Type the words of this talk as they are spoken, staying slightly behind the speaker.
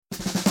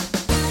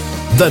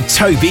The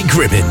Toby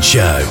Gribbin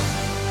Show.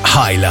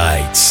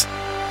 Highlights.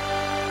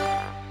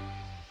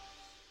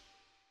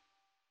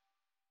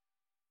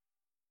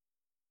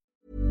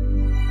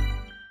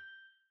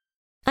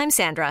 I'm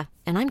Sandra,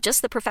 and I'm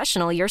just the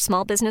professional your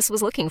small business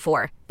was looking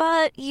for.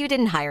 But you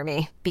didn't hire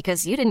me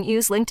because you didn't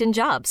use LinkedIn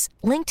Jobs.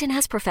 LinkedIn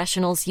has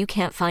professionals you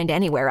can't find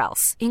anywhere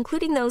else,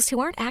 including those who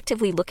aren't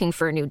actively looking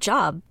for a new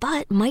job,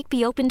 but might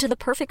be open to the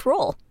perfect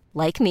role,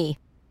 like me.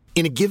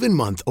 In a given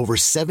month, over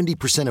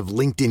 70% of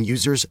LinkedIn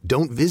users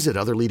don't visit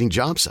other leading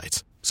job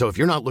sites. So if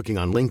you're not looking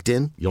on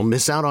LinkedIn, you'll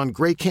miss out on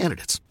great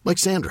candidates like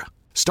Sandra.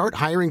 Start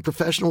hiring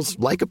professionals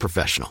like a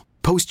professional.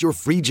 Post your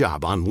free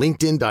job on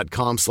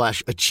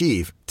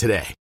linkedin.com/achieve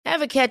today.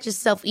 Ever catch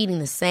yourself eating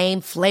the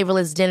same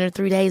flavorless dinner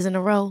 3 days in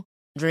a row?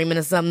 Dreaming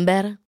of something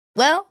better?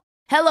 Well,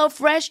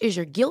 HelloFresh is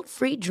your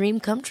guilt-free dream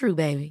come true,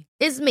 baby.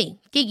 It's me,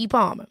 Keke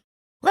Palmer.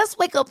 Let's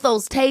wake up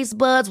those taste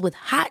buds with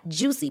hot,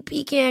 juicy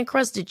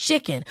pecan-crusted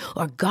chicken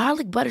or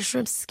garlic butter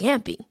shrimp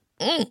scampi.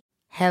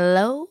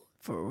 Hello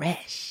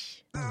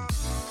Fresh.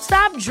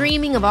 Stop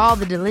dreaming of all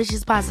the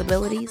delicious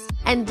possibilities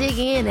and dig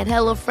in at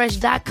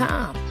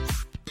HelloFresh.com.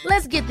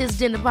 Let's get this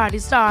dinner party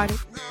started.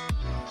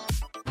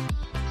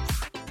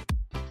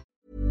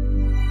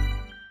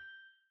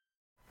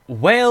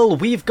 Well,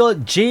 we've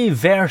got Jay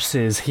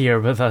Versus here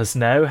with us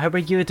now. How are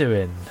you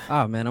doing?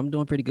 Oh, man, I'm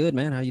doing pretty good,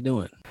 man. How you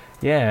doing?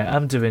 Yeah,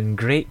 I'm doing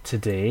great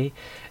today.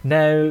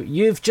 Now,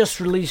 you've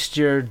just released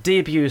your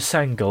debut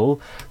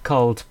single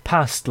called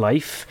Past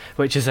Life,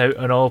 which is out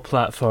on all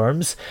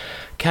platforms.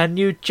 Can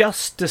you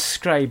just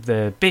describe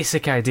the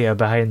basic idea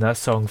behind that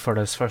song for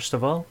us, first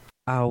of all?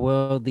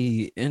 Well,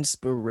 the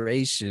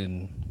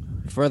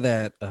inspiration for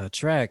that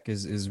track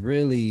is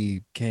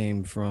really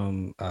came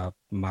from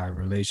my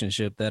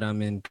relationship that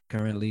I'm in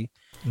currently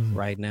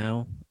right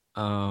now.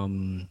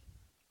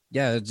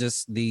 Yeah,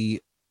 just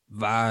the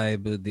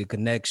vibe, the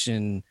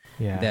connection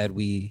that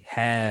we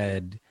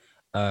had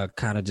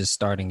kind of just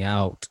starting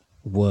out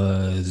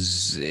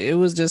was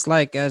just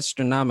like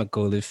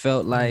astronomical. It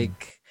felt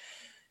like,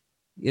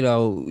 you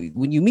know,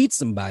 when you meet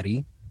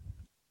somebody,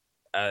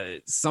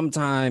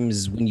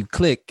 sometimes when you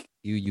click,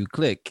 you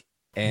click,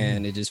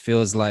 and it just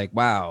feels like,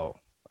 wow,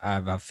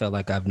 I felt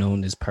like I've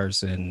known this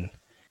person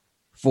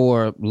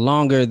for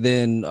longer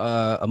than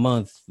a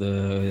month,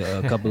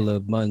 a couple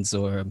of months,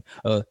 or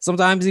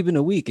sometimes even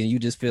a week, and you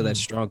just feel that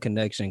strong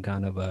connection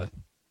kind of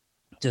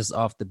just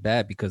off the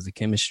bat because the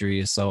chemistry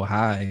is so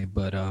high.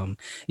 But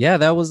yeah,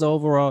 that was the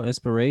overall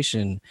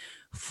inspiration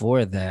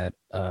for that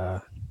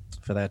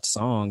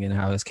song and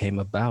how it came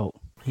about.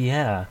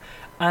 Yeah.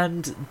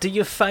 And do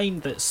you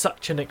find that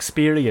such an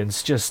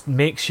experience just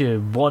makes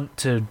you want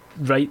to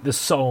write the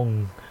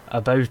song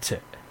about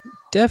it?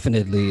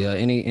 Definitely.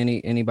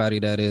 Anybody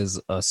that is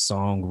a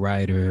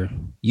songwriter,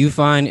 you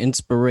find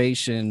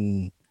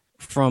inspiration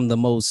from the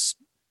most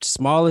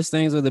smallest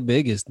things or the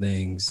biggest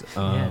things.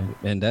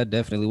 And that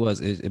definitely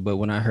was it. But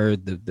when I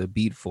heard the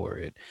beat for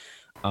it,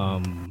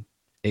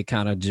 it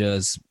kind of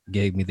just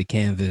gave me the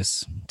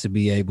canvas to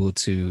be able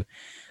to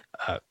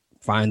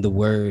find the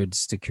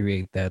words to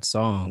create that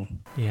song.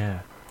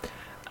 Yeah.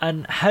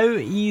 And how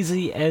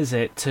easy is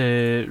it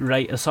to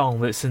write a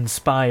song that's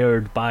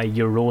inspired by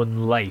your own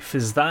life?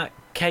 Is that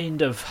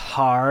kind of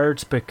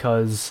hard?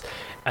 Because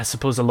I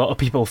suppose a lot of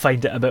people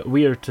find it a bit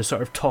weird to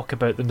sort of talk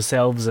about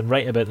themselves and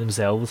write about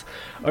themselves.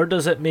 Or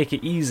does it make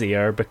it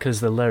easier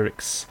because the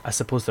lyrics, I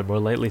suppose, they're more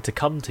likely to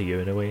come to you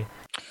in a way?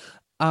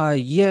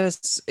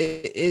 Yes,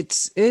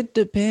 it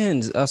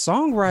depends.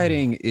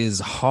 Songwriting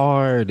is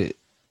hard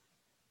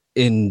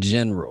in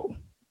general.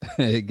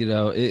 You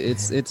know,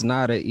 it's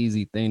not an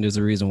easy thing. There's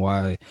a reason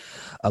why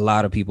a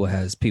lot of people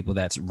has people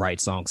that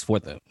write songs for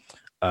them.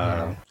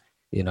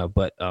 You know,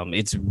 but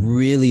it's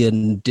really a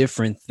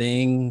different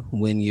thing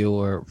when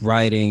you're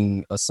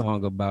writing a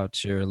song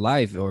about your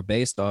life or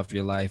based off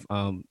your life.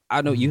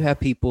 I know you have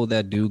people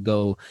that do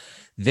go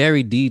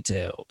very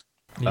detailed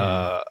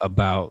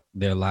about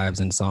their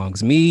lives and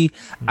songs. Me,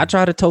 I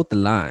try to tote the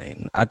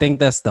line. I think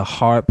that's the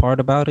hard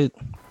part about it.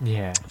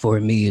 Yeah. For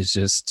me, is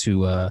just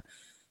to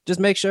just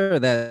make sure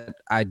that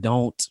I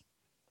don't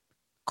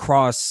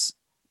cross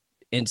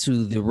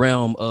into the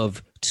realm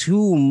of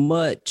too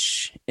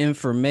much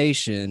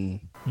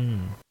information.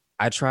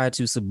 I try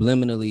to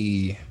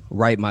subliminally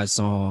write my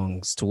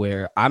songs to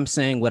where I'm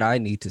saying what I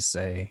need to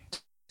say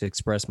to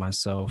express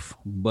myself,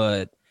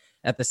 but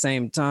at the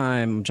same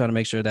time, I'm trying to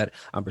make sure that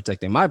I'm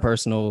protecting my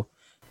personal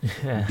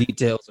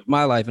details of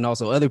my life and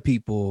also other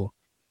people,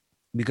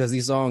 because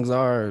these songs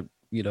are,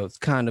 you know,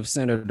 kind of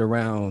centered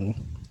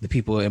around the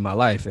people in my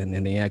life and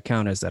the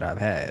encounters that I've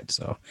had.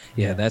 So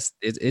yeah,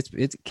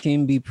 it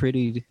can be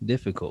pretty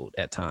difficult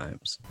at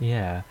times.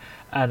 Yeah.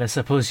 And I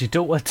suppose you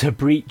don't want to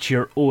breach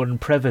your own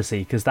privacy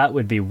because that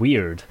would be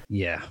weird.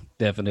 Yeah,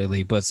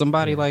 definitely. But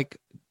somebody like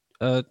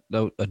a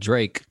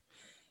Drake,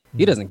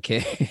 he doesn't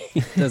care.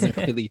 He doesn't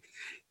really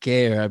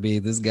care. I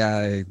mean, this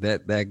guy,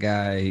 that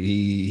guy,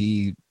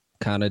 he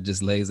kind of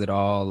just lays it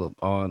all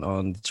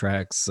on the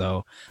tracks.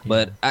 So,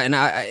 but I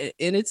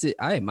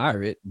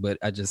admire it, but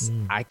I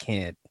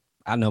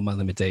I know my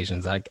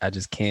limitations. I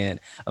just can't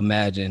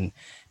imagine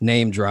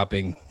name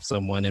dropping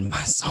someone in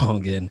my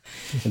song and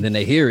then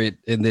they hear it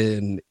and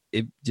then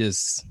it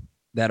just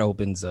that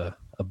opens a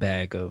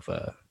bag of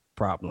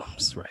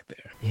problems right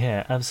there.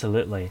 Yeah,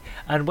 absolutely.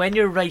 And when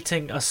you're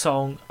writing a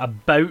song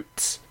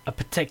about a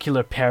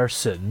particular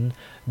person,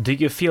 do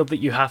you feel that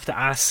you have to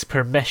ask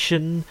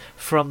permission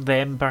from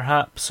them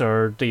perhaps,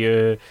 or do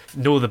you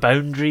know the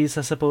boundaries,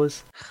 I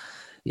suppose?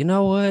 You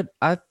know what?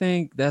 I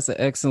think that's an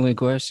excellent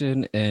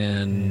question.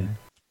 And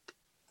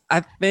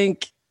I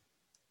think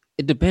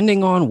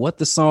depending on what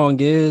the song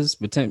is,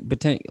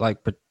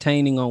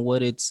 pertaining on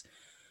what it's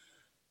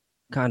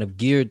kind of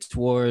geared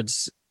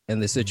towards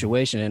and the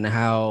situation and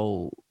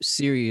how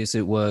serious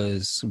it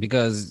was,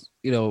 because,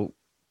 you know,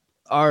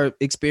 our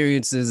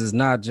experiences is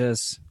not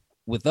just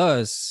with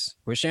us,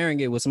 we're sharing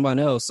it with someone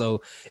else.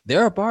 So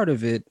they're a part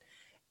of it.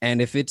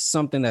 And if it's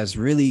something that's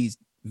really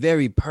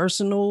very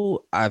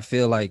personal, I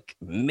feel like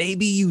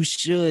maybe you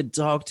should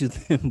talk to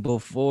them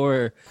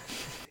before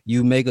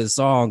you make a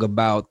song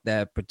about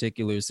that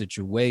particular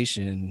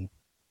situation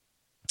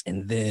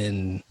and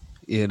then,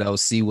 you know,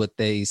 see what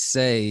they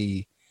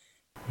say.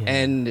 Yeah.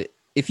 And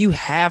if you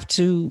have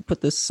to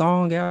put the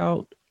song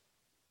out,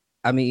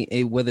 I mean,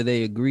 whether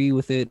they agree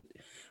with it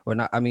or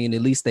not, I mean,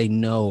 at least they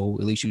know,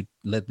 at least you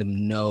let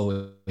them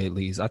know at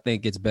least. I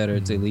think it's better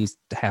to at least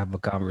have a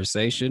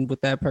conversation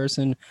with that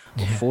person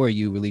before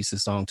you release a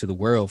song to the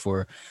world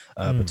for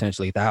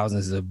potentially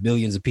thousands of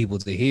millions of people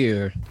to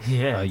hear.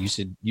 Yeah. You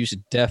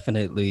should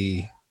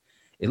definitely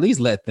at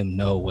least let them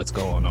know what's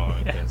going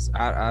on. Because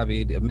I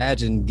mean,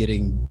 imagine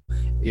getting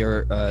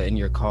your in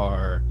your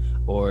car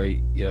or,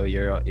 you know,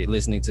 you're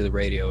listening to the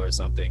radio or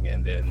something,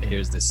 and then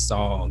here's this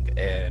song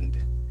and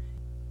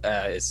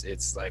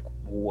it's like,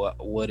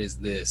 what is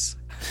this?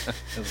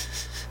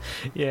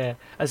 Yeah,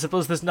 I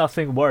suppose there's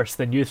nothing worse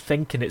than you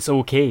thinking it's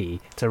okay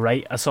to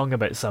write a song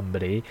about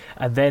somebody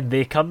and then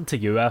they come to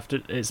you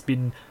after it's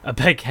been a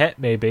big hit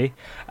maybe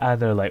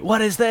and they're like,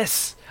 what is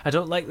this? I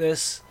don't like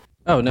this.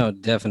 Oh no,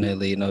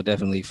 definitely. No,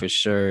 definitely, for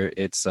sure.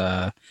 It's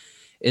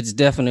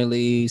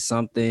definitely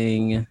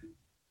something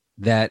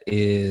that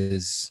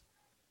is,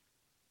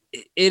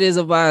 it is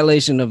a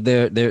violation of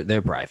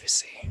their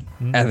privacy.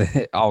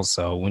 And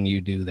also when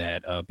you do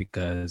that,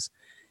 because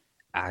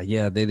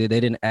they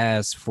didn't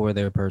ask for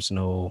their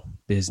personal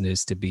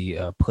business to be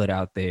put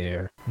out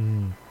there.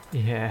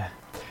 Yeah.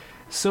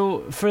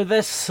 So for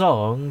this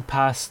song,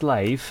 Past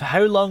Life,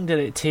 how long did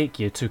it take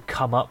you to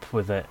come up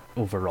with it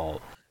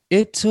overall?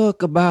 It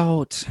took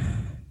about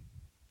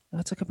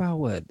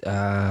what?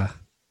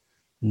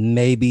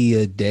 Maybe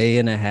a day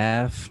and a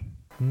half.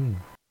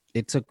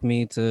 It took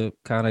me to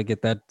kind of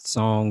get that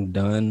song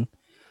done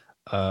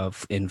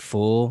in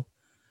full.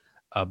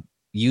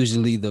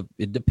 Usually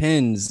it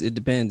depends.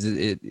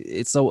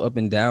 It's so up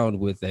and down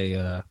with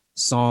a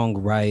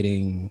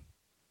songwriting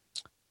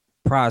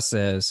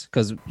process,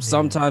 because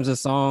sometimes a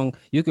song,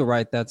 you can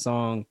write that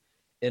song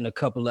in a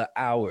couple of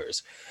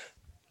hours.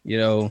 You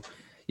know,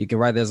 you can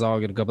write that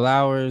song in a couple of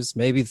hours,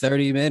 maybe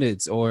 30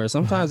 minutes, or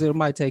sometimes it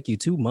might take you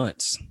 2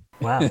 months.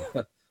 Wow.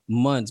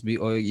 Months,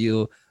 or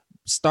you'll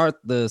start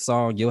the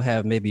song, you'll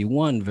have maybe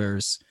one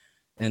verse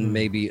and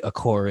maybe a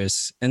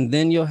chorus, and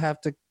then you'll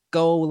have to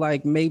go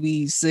like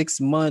maybe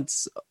 6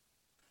 months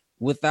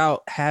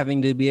without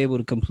having to be able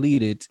to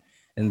complete it,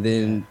 and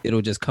then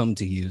it'll just come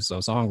to you. So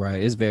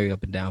songwriting is very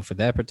up and down. For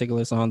that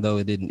particular song though,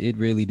 it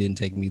really didn't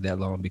take me that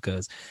long,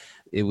 because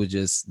it was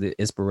just, the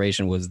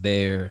inspiration was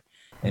there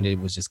and it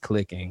was just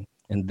clicking.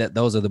 And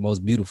those are the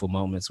most beautiful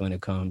moments when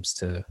it comes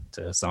to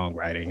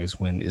songwriting, is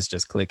when it's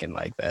just clicking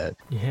like that.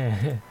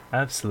 Yeah,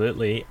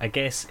 absolutely. I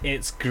guess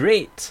it's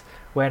great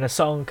when a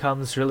song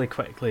comes really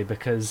quickly,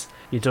 because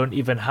you don't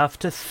even have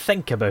to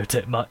think about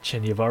it much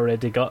and you've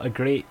already got a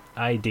great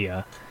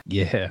idea.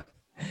 Yeah,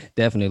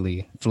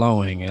 definitely.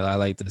 Flowing. I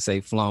like to say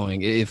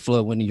flowing.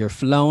 When you're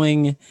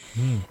flowing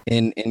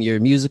in your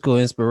musical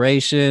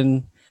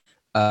inspiration,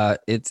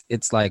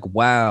 it's like,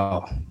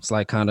 wow. It's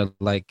like kind of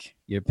like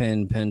your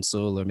pen,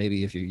 pencil, or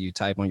maybe if you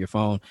type on your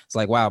phone, it's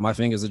like, wow, my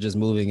fingers are just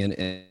moving,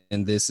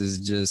 and this is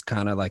just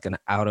kind of like an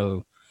out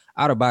of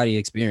body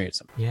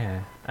experience.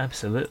 Yeah,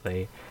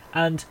 absolutely.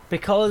 And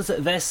because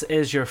this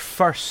is your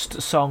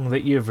first song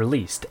that you've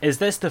released, is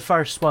this the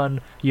first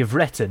one you've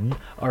written,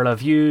 or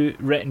have you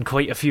written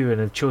quite a few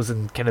and have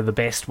chosen kind of the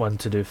best one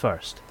to do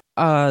first?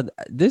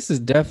 This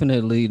is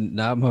definitely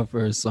not my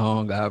first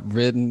song I've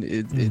written.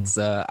 It's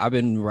I've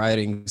been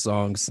writing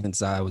songs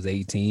since I was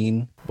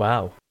 18.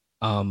 Wow.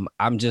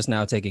 I'm just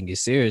now taking it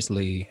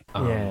seriously,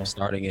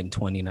 starting in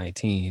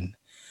 2019.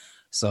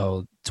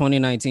 So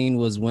 2019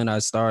 was when I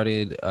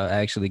started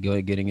actually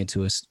getting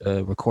into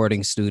a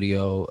recording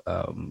studio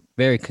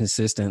very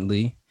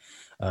consistently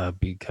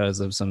because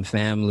of some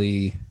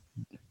family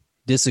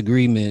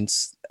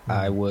disagreements.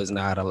 I was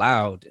not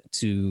allowed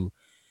to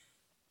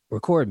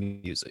record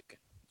music.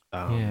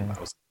 I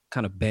was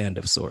kind of banned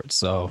of sorts.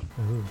 So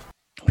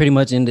pretty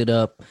much ended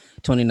up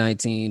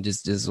 2019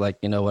 just like,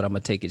 you know what, I'm gonna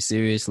take it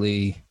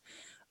seriously.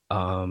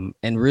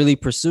 and really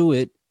pursue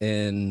it.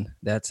 And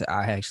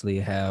I actually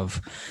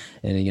have,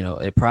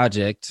 a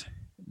project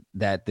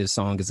that this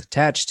song is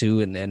attached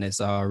to, and it's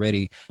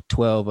already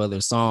 12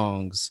 other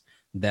songs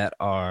that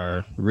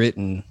are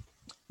written.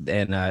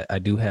 And I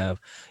do have,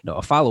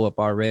 a follow-up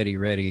already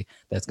ready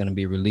that's going to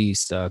be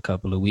released a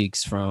couple of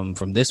weeks from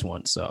this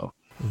one. So,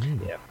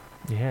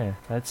 yeah,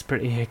 that's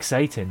pretty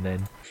exciting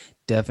then.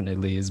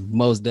 Definitely, is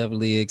most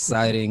definitely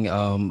exciting.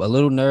 A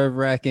little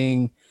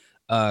nerve-wracking,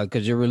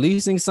 because you're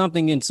releasing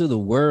something into the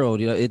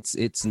world.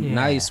 It's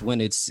nice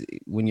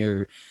when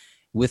you're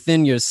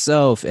within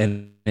yourself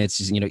and it's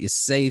just, you're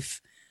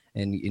safe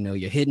and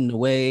you're hidden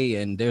away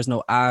and there's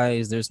no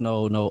eyes, there's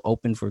no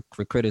open for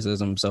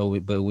criticism. So,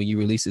 but when you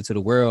release it to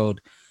the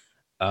world,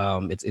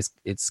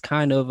 it's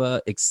kind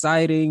of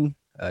exciting,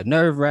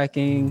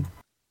 nerve-wracking.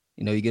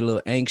 You get a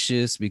little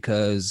anxious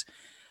because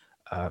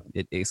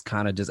it's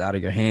kind of just out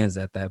of your hands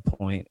at that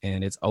point,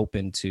 and it's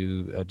open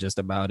to just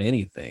about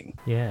anything.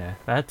 Yeah,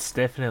 that's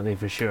definitely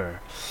for sure.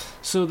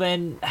 So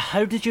then,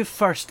 how did you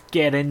first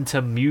get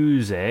into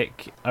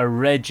music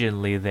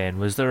originally then?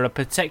 Was there a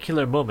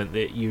particular moment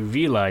that you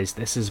realized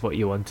this is what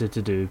you wanted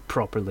to do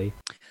properly?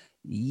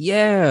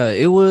 Yeah,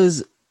 it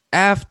was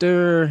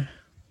after,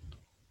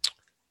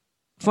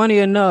 funny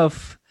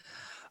enough,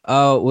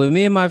 when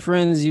me and my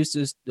friends used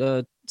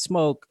to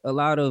smoke a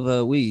lot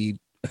of weed.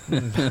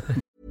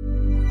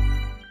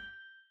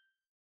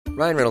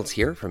 Ryan Reynolds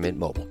here from Mint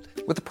Mobile.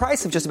 With the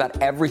price of just about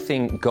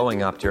everything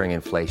going up during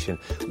inflation,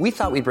 we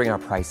thought we'd bring our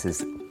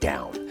prices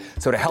down.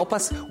 So to help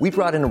us, we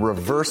brought in a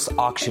reverse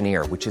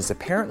auctioneer, which is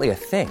apparently a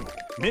thing.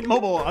 Mint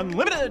Mobile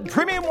Unlimited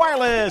Premium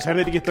Wireless. How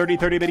to get 30,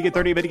 30, bit to get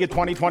 30, bit to get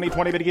 20, 20,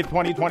 20, bit to get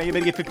 20, 20, bit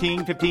to get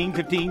 15, 15,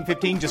 15,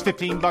 15, just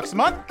 $15 a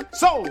month?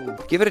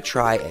 Sold! Give it a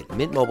try at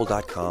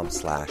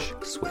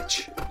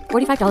mintmobile.com/switch.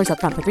 $45 up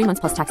front for 3 months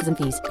plus taxes and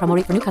fees. Promo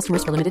rate for new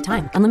customers for limited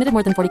time. Unlimited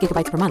more than 40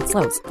 gigabytes per month.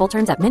 Slows full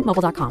terms at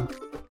mintmobile.com.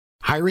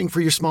 Hiring for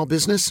your small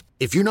business?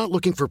 If you're not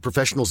looking for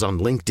professionals on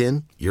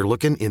LinkedIn, you're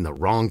looking in the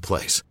wrong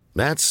place.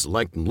 That's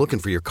like looking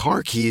for your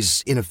car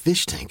keys in a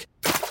fish tank.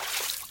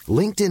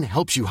 LinkedIn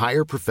helps you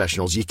hire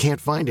professionals you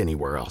can't find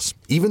anywhere else,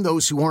 even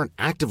those who aren't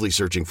actively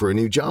searching for a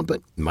new job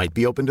but might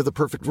be open to the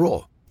perfect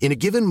role. In a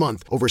given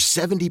month, over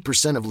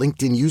 70% of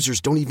LinkedIn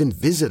users don't even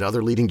visit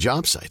other leading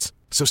job sites.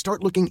 So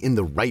start looking in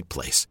the right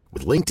place.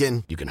 With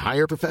LinkedIn, you can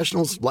hire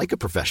professionals like a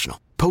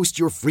professional. Post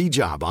your free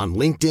job on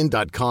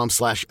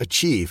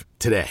linkedin.com/achieve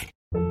today.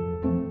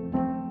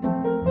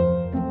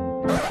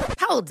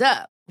 Hold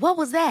up. What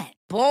was that?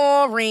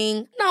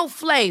 Boring. No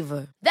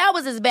flavor. That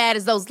was as bad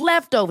as those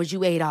leftovers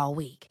you ate all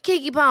week.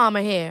 Keke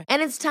Palmer here.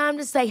 And it's time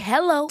to say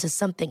hello to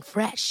something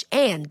fresh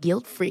and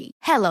guilt-free.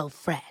 Hello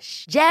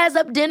Fresh. Jazz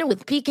up dinner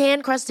with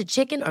pecan-crusted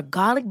chicken or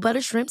garlic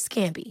butter shrimp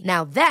scampi.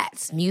 Now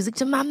that's music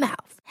to my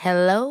mouth.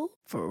 Hello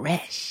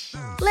Fresh.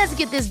 Let's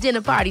get this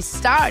dinner party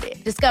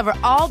started. Discover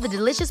all the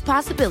delicious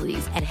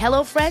possibilities at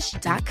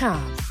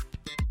HelloFresh.com.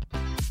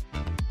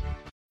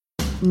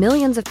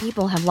 Millions of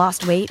people have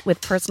lost weight with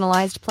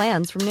personalized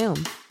plans from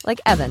Noom. Like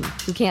Evan,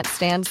 who can't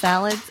stand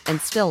salads and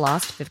still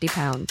lost 50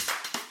 pounds.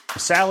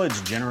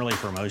 Salads generally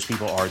for most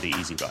people are the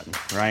easy button,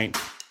 right?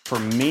 For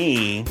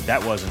me,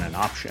 that wasn't an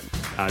option.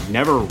 I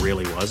never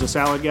really was a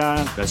salad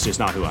guy. That's just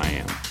not who I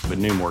am. But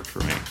Noom worked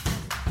for me.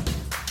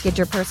 Get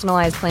your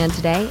personalized plan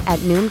today at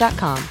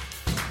Noom.com.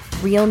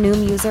 Real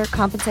Noom user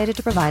compensated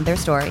to provide their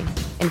story.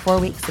 In 4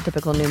 weeks, the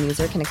typical Noom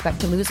user can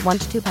expect to lose 1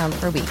 to 2 pounds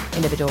per week.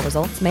 Individual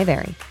results may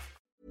vary.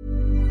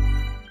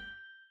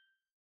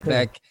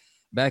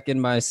 Back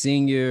in my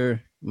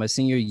senior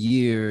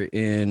year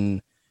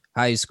in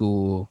high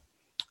school,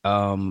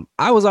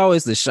 I was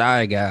always the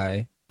shy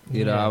guy.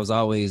 I was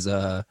always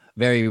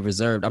very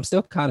reserved. I'm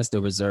still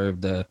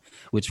reserved,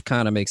 which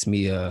kind of makes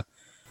me a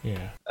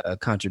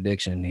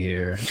contradiction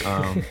here.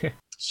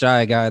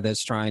 Shy guy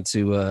that's trying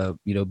to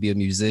be a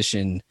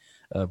musician,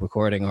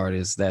 recording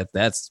artist.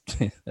 That's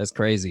that's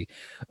crazy.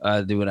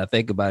 When I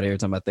think about it, every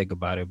time I think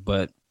about it,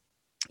 but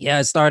yeah,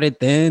 it started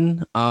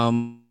then.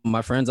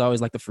 My friends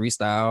always like to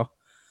freestyle.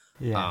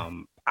 Yeah.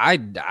 I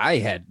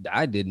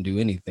didn't do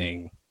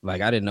anything.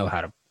 Like, I didn't know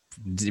how to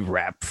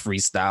rap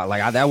freestyle.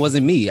 Like, that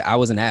wasn't me. I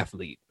was an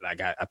athlete. Like,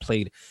 I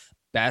played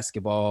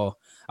basketball.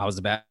 I was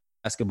a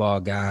basketball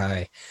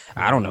guy.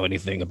 I don't know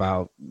anything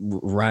about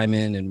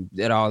rhyming and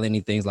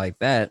anything like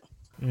that.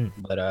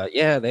 But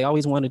they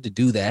always wanted to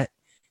do that.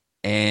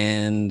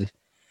 And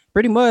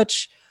pretty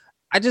much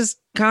I just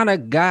kind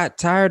of got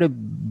tired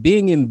of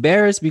being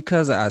embarrassed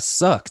because I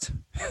sucked.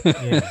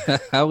 Yeah.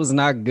 I was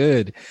not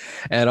good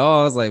at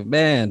all. I was like,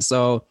 man.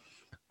 So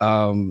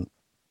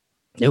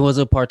it was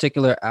a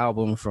particular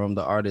album from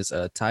the artist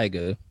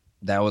Tyga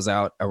that was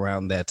out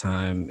around that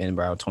time in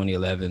around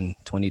 2011,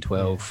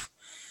 2012.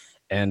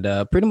 Yeah. And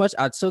pretty much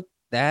I took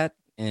that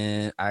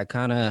and I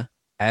kind of,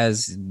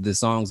 as the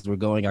songs were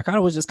going, I kind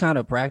of was just kind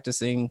of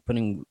practicing,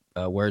 putting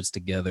words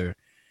together.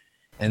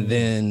 And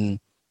then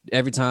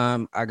every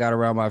time I got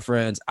around my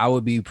friends, I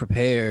would be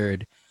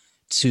prepared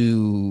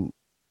to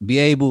be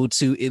able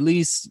to at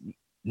least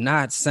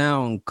not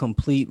sound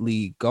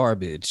completely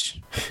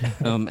garbage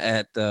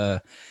at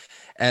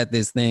at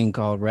this thing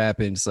called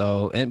rapping.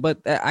 So, but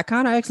I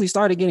kind of actually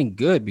started getting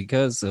good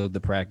because of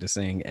the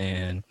practicing,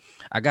 and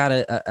I got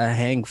a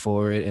hang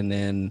for it. And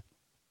then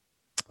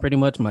pretty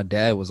much my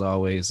dad was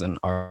always an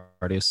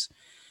artist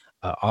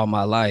all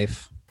my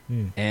life.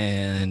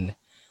 And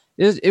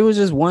it was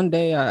just one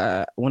day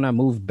when I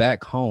moved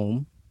back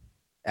home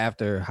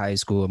after high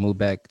school, I moved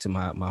back to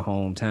my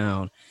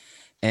hometown,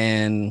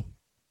 and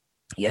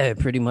yeah,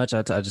 pretty much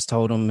I just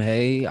told him,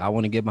 hey, I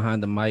want to get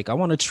behind the mic. I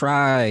want to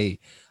try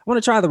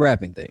the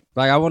rapping thing.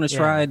 Like, I want to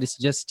try this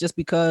just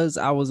because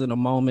I was in a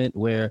moment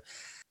where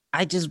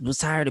I just was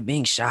tired of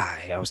being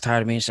shy.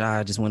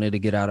 I just wanted to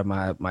get out of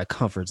my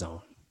comfort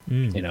zone,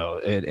 you know,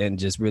 and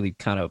just really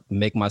kind of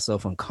make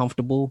myself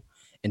uncomfortable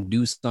and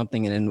do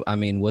something. And I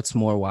mean, what's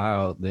more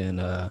wild than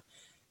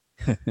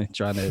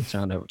trying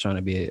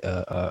to be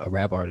a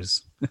rap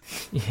artist?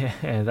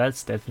 Yeah,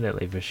 that's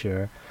definitely for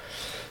sure.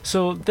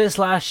 So this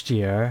last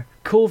year,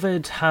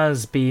 COVID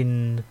has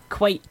been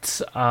quite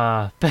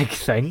a big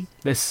thing.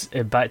 This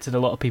impacted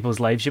a lot of people's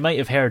lives. You might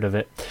have heard of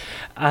it.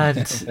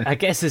 And I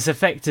guess it's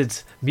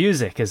affected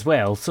music as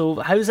well. So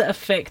how's it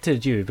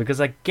affected you? Because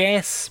I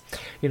guess,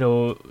 you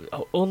know,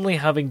 only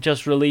having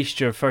just released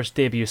your first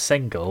debut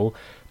single,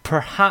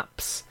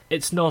 perhaps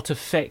it's not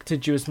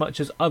affected you as much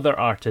as other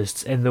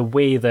artists in the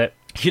way that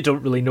you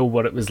don't really know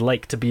what it was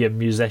like to be a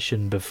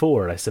musician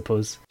before, I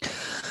suppose.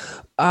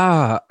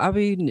 I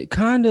mean,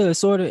 kind of,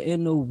 sort of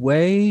in a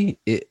way,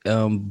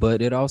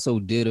 but it also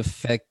did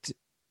affect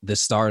the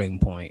starting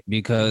point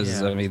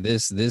because I mean,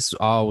 this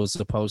all was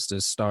supposed to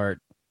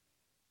start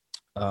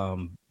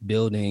trying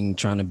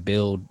to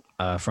build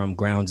from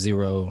ground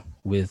zero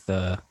with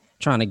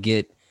trying to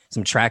get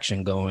some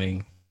traction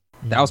going.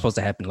 That was supposed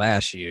to happen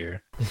last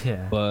year,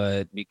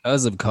 but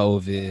because of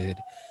COVID,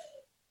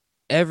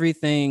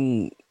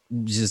 everything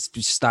just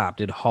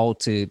stopped. It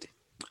halted.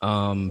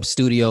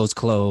 Studios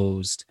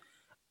closed.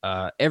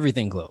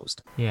 Everything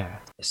closed. Yeah.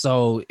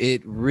 So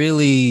it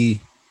really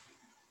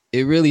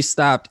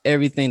stopped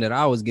everything that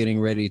I was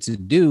getting ready to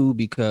do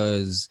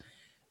because,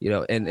 you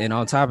know, and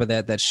on top of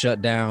that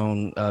shut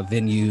down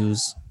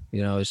venues.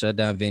 You know, it shut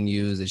down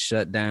venues. It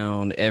shut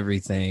down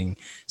everything.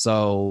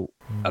 So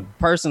a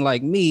person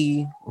like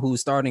me who's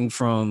starting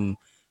from,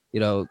 you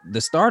know, the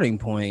starting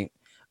point,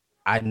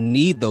 I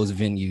need those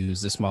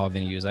venues, the small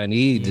venues. I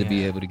need to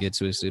be able to get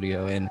to a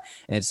studio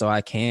and so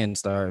I can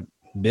start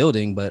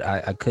building, but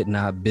I could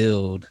not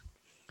build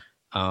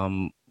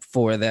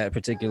for that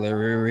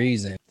particular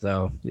reason.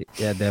 So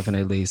yeah,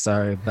 definitely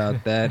sorry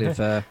about that. If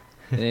I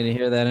didn't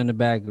hear that in the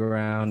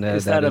background,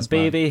 is that a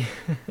baby?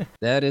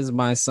 That is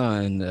my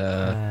son.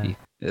 He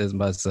is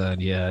my son.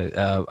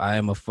 Yeah, I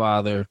am a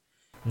father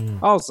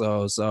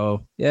also.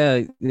 So yeah,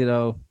 you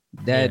know,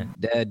 dad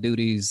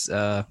duties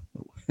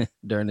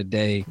during the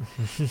day,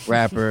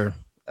 rapper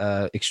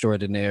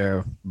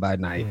extraordinaire by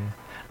night. Yeah.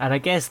 And I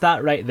guess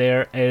that right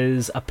there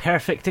is a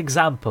perfect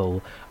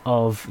example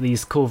of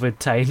these COVID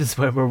times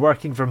when we're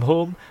working from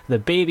home. The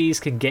babies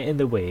can get in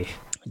the way.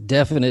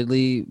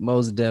 Definitely,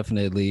 most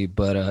definitely.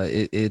 But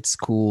it's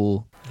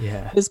cool.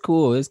 Yeah, it's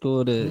cool. It's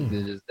cool to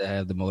just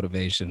have the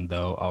motivation,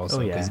 though. Also,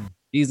 because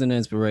he's an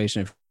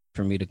inspiration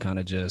for me to kind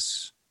of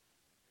just,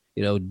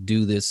 you know,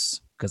 do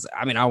this. Because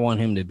I mean, I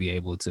want him to be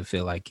able to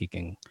feel like he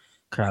can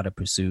try to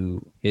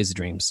pursue his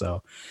dreams.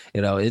 So,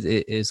 you know,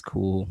 it's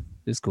cool.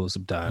 It's cool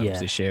sometimes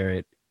to share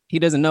it. He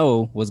doesn't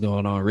know what's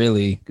going on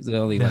really because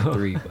they're only like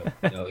 3,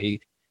 but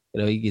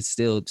he can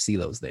still see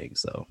those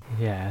things. So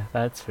yeah,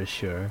 that's for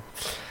sure.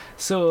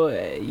 So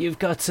you've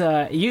got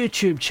a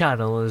YouTube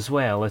channel as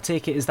well. I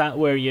take it, is that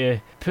where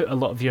you put a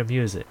lot of your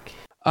music?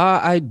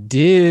 I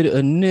did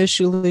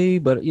initially,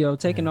 but you know,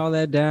 taking all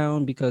that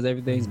down because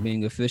everything's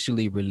being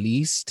officially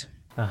released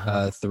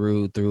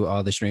through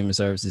all the streaming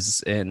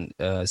services and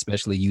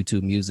especially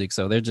YouTube Music.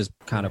 So they're just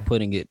kind of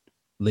putting it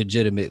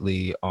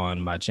legitimately on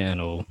my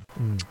channel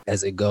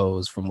as it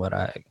goes, from what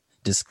I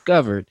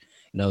discovered,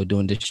 you know,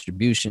 doing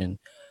distribution.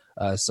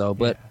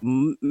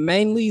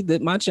 Mainly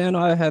my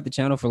channel, I had the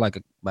channel for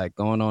like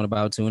going on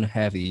about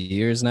 2.5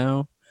 years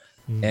now,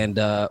 and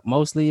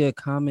mostly a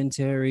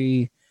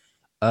commentary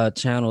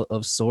channel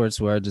of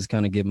sorts where I just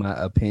kind of give my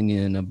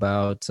opinion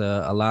about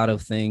a lot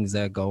of things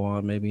that go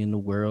on maybe in the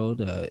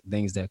world,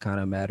 things that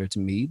kind of matter to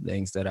me,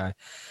 things that I,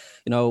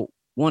 you know,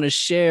 want to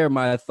share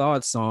my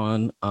thoughts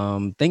on,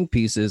 think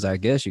pieces, I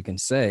guess you can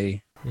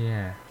say.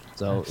 Yeah.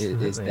 So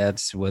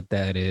that's what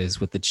that is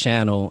with the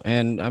channel.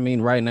 And I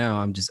mean, right now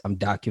I'm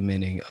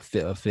documenting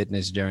a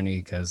fitness journey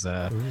because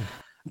I'm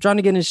trying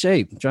to get in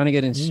shape,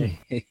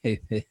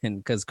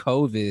 and because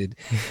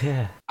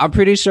COVID, I'm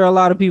pretty sure a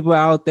lot of people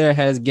out there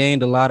has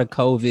gained a lot of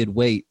COVID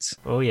weight.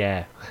 Oh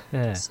yeah.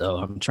 So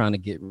I'm trying to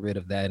get rid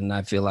of that. And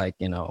I feel like,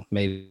 you know,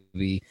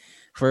 maybe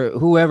for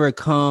whoever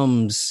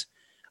comes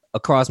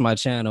across my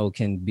channel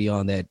can be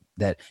on that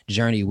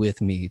journey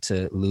with me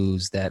to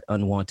lose that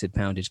unwanted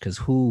poundage, because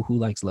who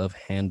likes love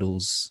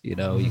handles, you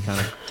know, you kind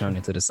of turn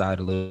it to the side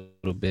a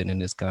little bit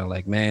and it's kind of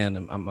like, man,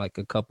 I'm like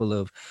a couple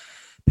of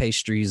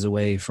pastries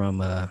away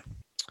from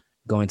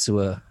going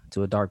to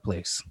to a dark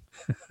place.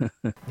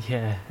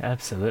 Yeah,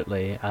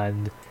 absolutely.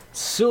 And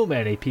so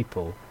many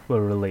people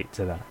will relate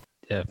to that.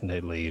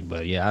 Definitely.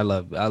 But yeah, I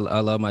love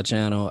my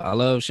channel. I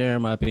love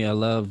sharing my opinion. I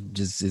love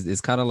just, it's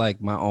kind of like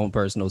my own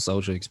personal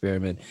social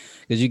experiment,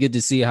 because you get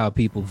to see how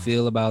people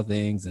feel about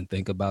things and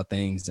think about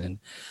things. And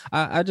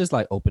I just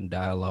like open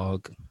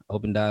dialogue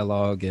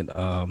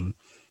and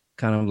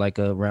kind of like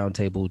a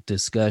roundtable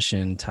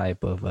discussion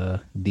type of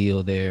a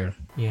deal there.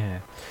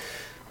 Yeah.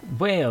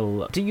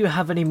 Well, do you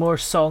have any more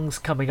songs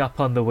coming up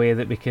on the way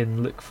that we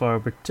can look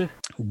forward to?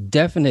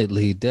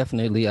 Definitely.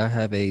 I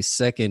have a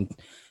second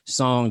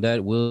song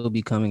that will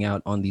be coming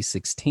out on the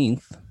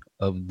 16th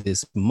of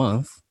this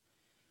month.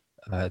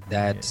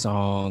 That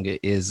song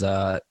is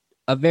a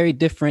very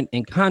different,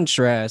 in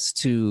contrast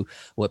to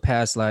what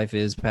Past Life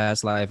is.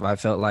 Past Life, I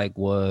felt like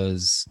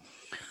it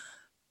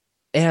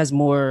has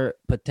more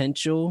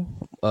potential,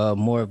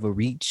 more of a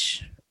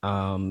reach.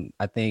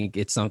 I think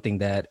it's something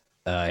that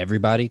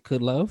everybody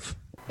could love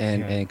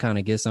and kind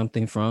of get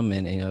something from,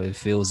 and it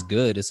feels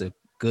good. It's a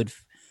good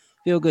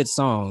feel good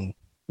song,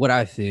 what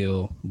I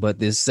feel. But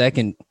this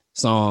second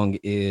song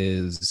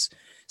it's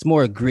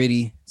more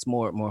gritty, it's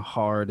more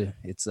hard,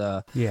 it's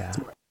more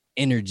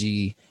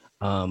energy.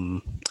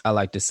 I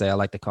like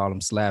to call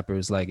them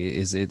slappers. Like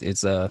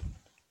it's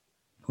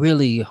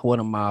really one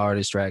of my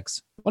hardest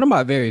tracks, one of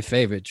my very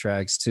favorite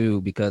tracks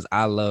too, because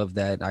I love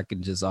that I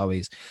can just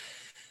always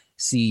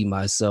see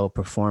myself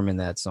performing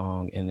that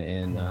song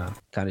and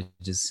kind of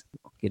just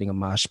getting a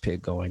mosh pit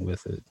going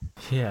with it.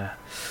 Yeah.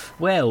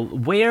 Well,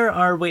 where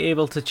are we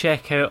able to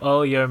check out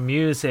all your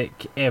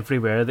music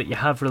everywhere that you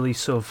have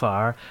released so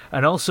far,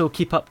 and also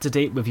keep up to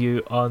date with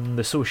you on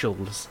the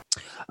socials?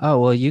 Oh,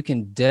 well, you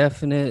can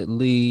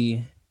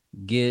definitely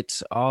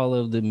get all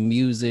of the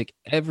music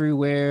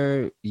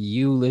everywhere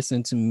you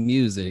listen to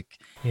music.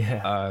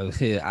 Yeah.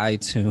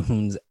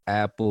 iTunes,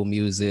 Apple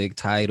Music,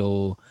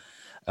 Tidal,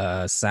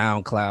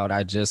 SoundCloud.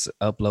 I just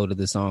uploaded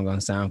the song on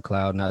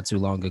SoundCloud not too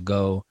long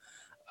ago.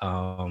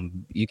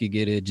 You could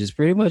get it just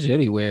pretty much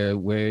anywhere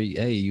where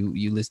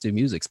you listen to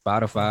music,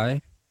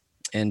 Spotify,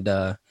 and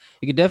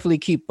you can definitely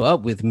keep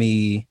up with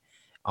me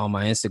on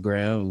my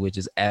Instagram, which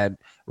is at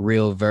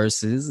Real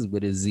Verses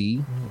with a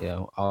Z,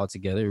 all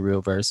together,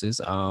 Real Verses.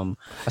 I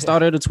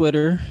started a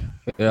Twitter,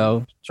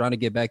 trying to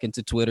get back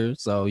into Twitter,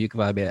 so you can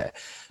find me at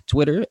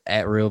Twitter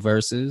at Real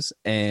Verses,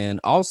 and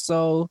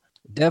also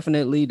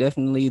definitely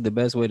the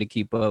best way to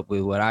keep up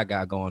with what I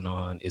got going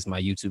on is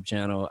my YouTube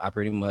channel. I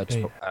pretty much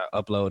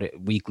upload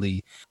it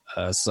weekly,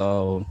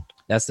 so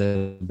that's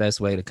the best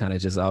way to kind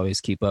of just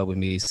always keep up with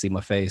me, see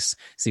my face,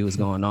 see what's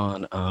going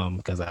on,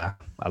 because I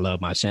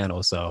love my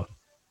channel. So,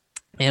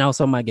 and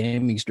also my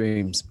gaming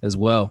streams as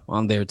well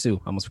on there too.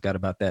 I almost forgot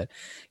about that.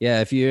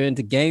 Yeah, if you're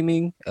into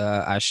gaming,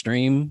 I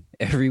stream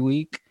every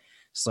week,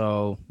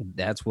 so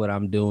that's what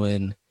I'm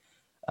doing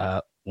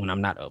when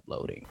I'm not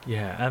uploading.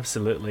 Yeah,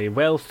 absolutely.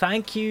 Well,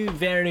 thank you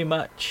very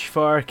much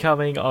for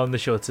coming on the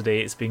show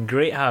today. It's been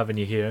great having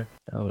you here.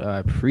 Oh, I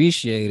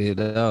appreciate it.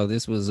 Oh,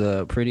 this was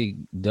pretty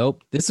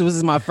dope. This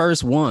was my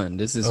first one.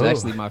 This is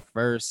actually my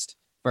first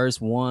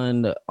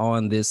one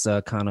on this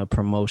kind of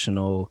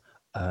promotional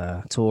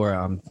tour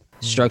I'm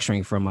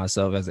structuring for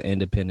myself as an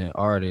independent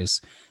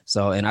artist.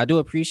 So, and I do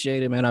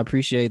appreciate it, man. I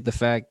appreciate the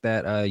fact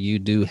that you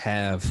do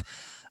have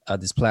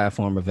this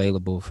platform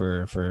available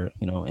for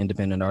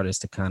independent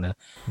artists to kind of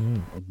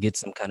get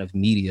some kind of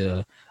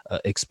media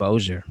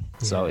exposure.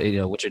 So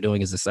what you're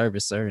doing is a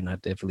service, sir, and I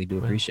definitely do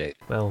appreciate it.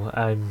 Well,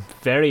 I'm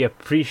very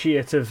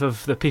appreciative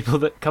of the people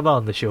that come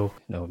on the show.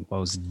 No,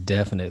 most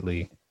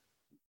definitely.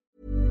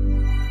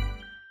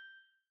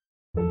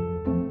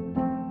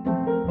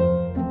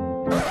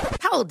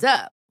 Hold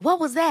up. What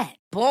was that?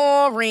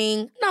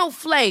 Boring. No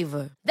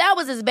flavor. That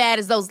was as bad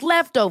as those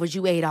leftovers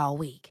you ate all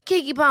week.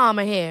 Keke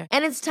Palmer here,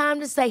 and it's time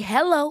to say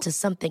hello to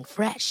something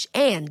fresh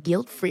and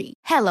guilt-free.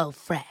 Hello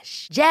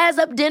Fresh. Jazz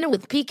up dinner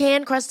with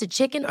pecan-crusted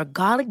chicken or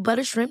garlic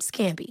butter shrimp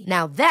scampi.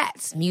 Now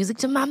that's music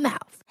to my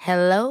mouth.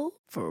 Hello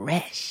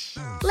Fresh.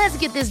 Let's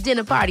get this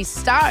dinner party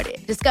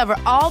started. Discover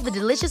all the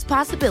delicious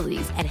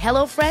possibilities at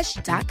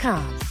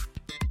HelloFresh.com.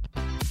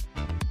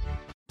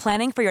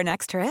 Planning for your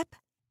next trip?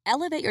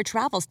 Elevate your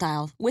travel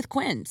style with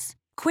Quince.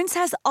 Quince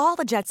has all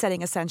the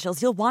jet-setting essentials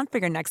you'll want for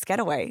your next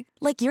getaway,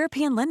 like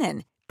European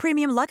linen,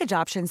 premium luggage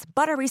options,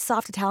 buttery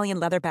soft Italian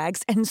leather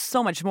bags, and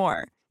so much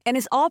more. And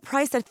is all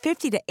priced at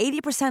 50 to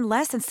 80%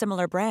 less than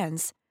similar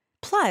brands.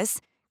 Plus,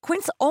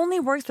 Quince only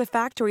works with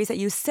factories that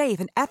use safe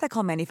and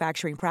ethical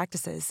manufacturing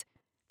practices.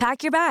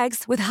 Pack your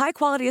bags with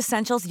high-quality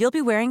essentials you'll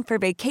be wearing for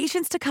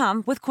vacations to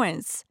come with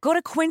Quince. Go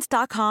to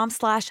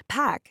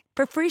quince.com/pack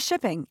for free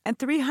shipping and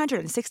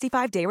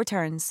 365-day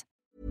returns.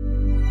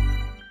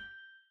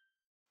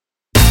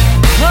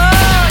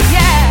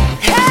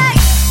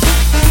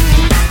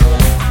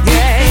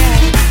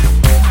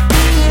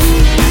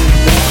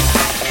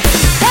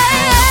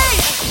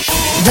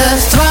 The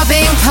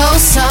throbbing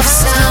pulse of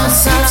sound.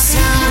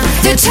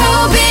 The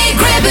Toby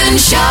Gribbon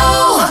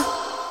Show.